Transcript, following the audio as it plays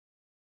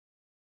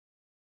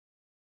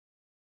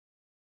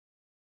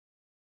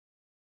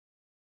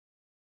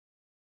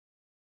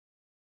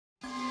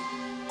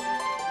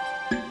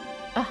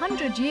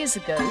100 years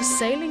ago,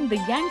 sailing the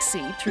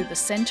Yangtze through the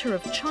center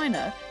of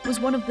China was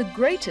one of the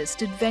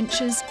greatest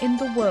adventures in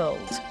the world.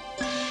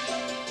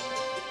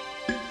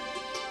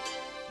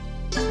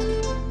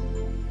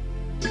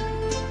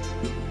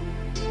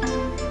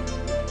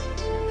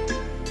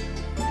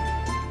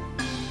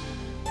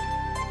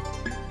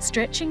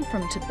 Stretching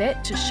from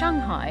Tibet to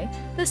Shanghai,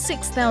 the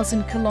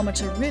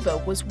 6,000-kilometre river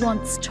was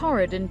once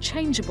torrid and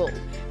changeable,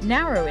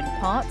 narrow in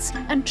parts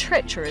and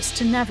treacherous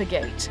to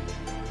navigate.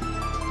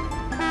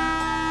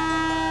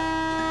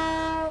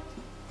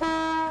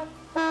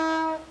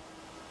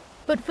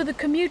 But for the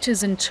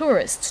commuters and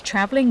tourists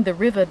travelling the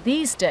river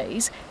these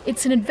days,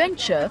 it's an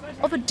adventure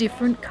of a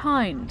different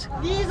kind.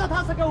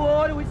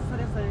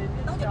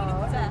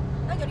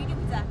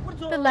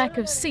 The lack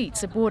of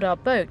seats aboard our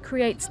boat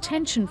creates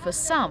tension for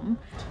some.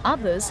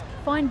 Others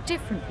find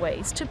different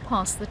ways to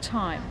pass the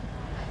time.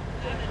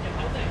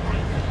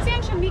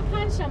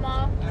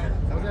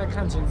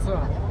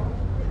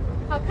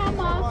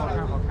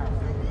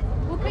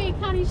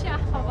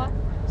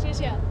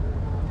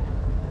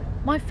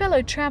 My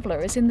fellow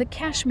traveller is in the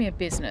cashmere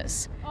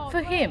business.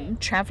 For him,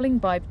 travelling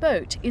by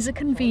boat is a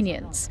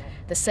convenience.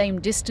 The same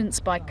distance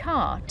by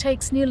car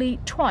takes nearly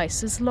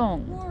twice as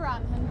long.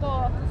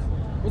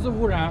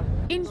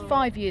 In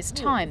 5 years'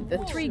 time, the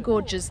Three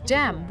Gorges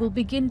Dam will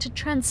begin to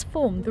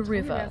transform the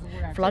river,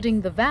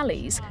 flooding the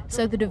valleys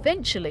so that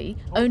eventually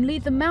only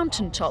the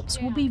mountaintops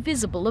will be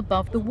visible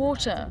above the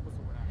water.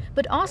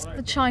 But ask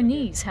the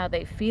Chinese how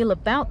they feel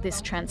about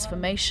this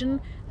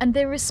transformation, and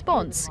their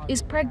response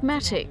is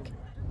pragmatic.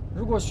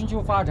 如果寻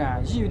求发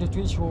展，一味的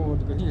追求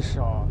这个历史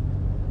啊，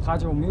他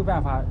就没有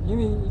办法，因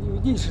为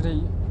有历史的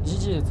遗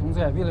迹存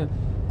在，为了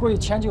过于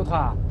迁就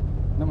它，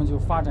那么就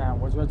发展，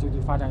我觉得就对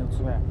发展有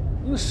阻碍。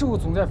因为事物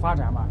总在发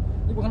展嘛，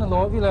你不可能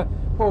老为了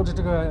抱着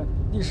这个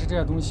历史这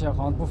些东西好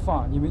像不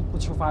放，你们不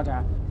求发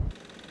展。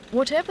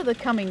Whatever the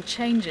coming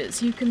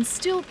changes, you can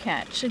still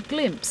catch a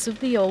glimpse of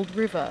the old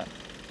river.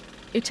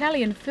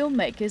 Italian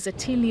filmmakers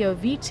Attilio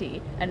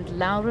Vitti and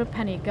Laura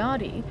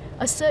Panigardi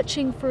are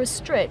searching for a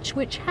stretch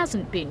which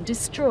hasn't been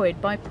destroyed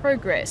by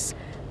progress,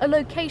 a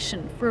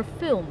location for a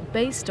film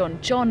based on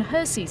John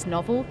Hersey's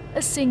novel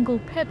A Single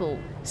Pebble,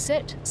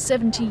 set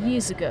 70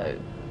 years ago.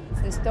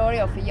 It's the story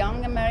of a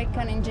young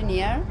American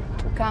engineer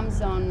who comes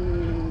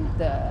on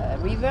the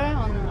river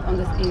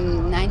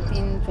in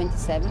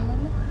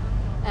 1927,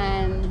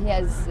 and he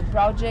has a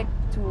project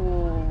to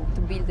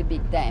build a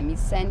big dam. He's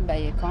sent by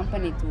a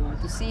company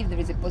to see if there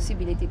is a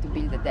possibility to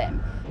build a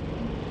dam.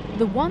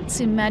 The once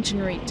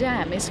imaginary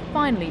dam is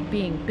finally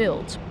being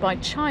built by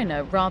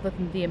China rather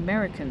than the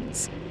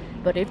Americans.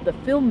 But if the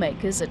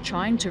filmmakers are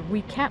trying to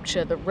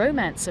recapture the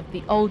romance of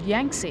the old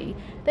Yangtze,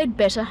 they'd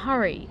better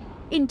hurry.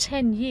 In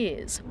 10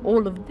 years,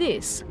 all of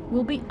this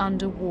will be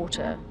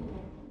underwater.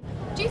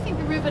 Do you think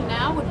the river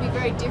now would be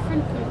very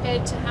different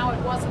compared to how it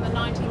was in the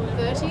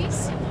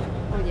 1930s?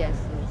 Oh yes.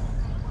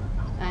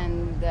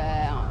 And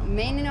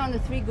mainly on the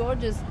Three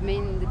Gorges,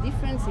 the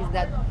difference is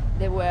that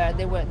there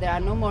are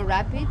no more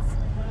rapids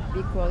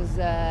because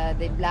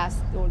they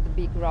blast all the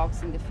big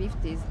rocks in the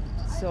 50s,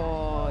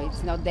 so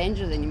it's not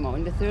dangerous anymore.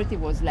 In the 30s, it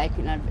was like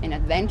an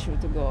adventure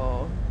to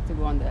go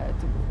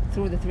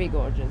through the Three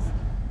Gorges.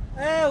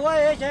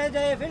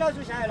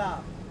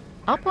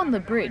 Up on the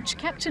bridge,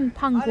 Captain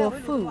Peng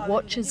Guofu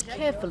watches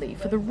carefully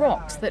for the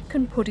rocks that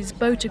can put his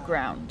boat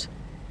aground.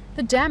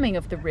 The damming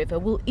of the river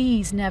will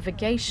ease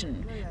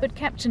navigation, but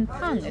Captain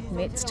Peng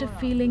admits to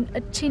feeling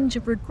a tinge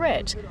of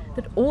regret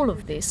that all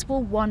of this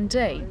will one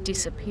day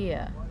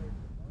disappear.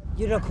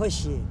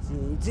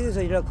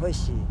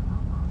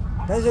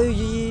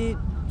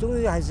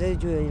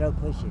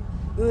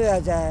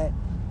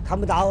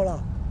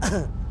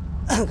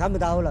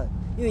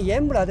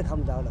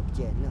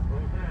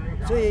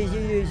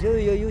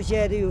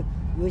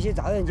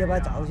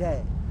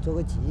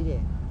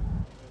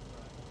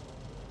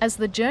 As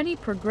the journey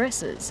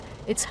progresses,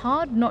 it's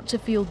hard not to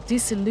feel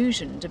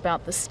disillusioned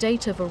about the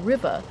state of a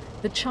river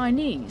the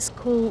Chinese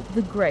call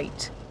the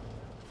Great.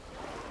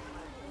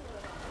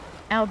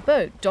 Our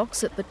boat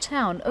docks at the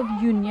town of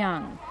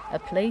Yunyang, a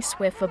place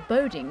where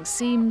foreboding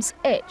seems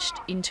etched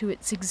into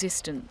its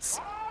existence.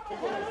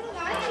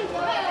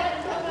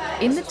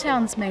 In the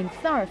town's main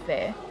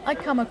thoroughfare, I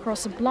come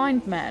across a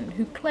blind man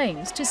who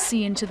claims to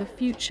see into the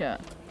future.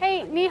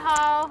 Hey, 你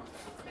好，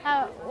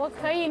我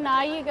可以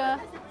拿一个。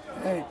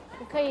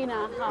可以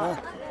拿，好。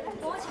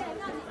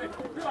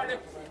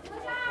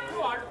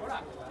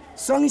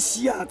双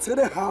喜啊，测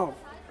得好。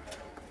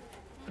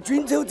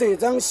均抽这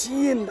张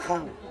喜银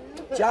行，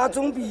家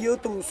中必有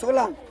读书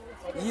郎，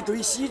一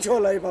对喜鹊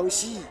来报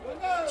喜，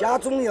家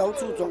中要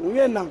出状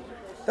元郎，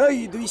得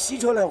一对喜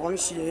鹊来换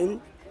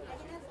信。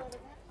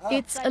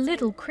 It's a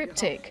little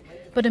cryptic,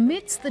 but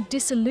amidst the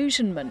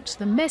disillusionment,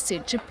 the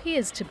message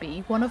appears to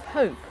be one of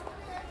hope.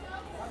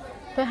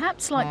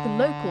 Perhaps like the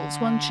locals,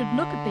 one should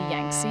look at the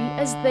Yangtze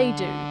as they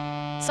do,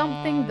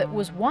 something that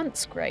was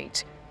once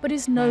great, but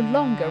is no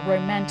longer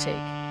romantic,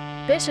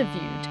 better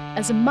viewed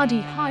as a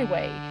muddy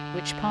highway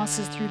which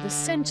passes through the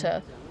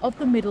centre of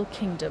the Middle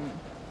Kingdom.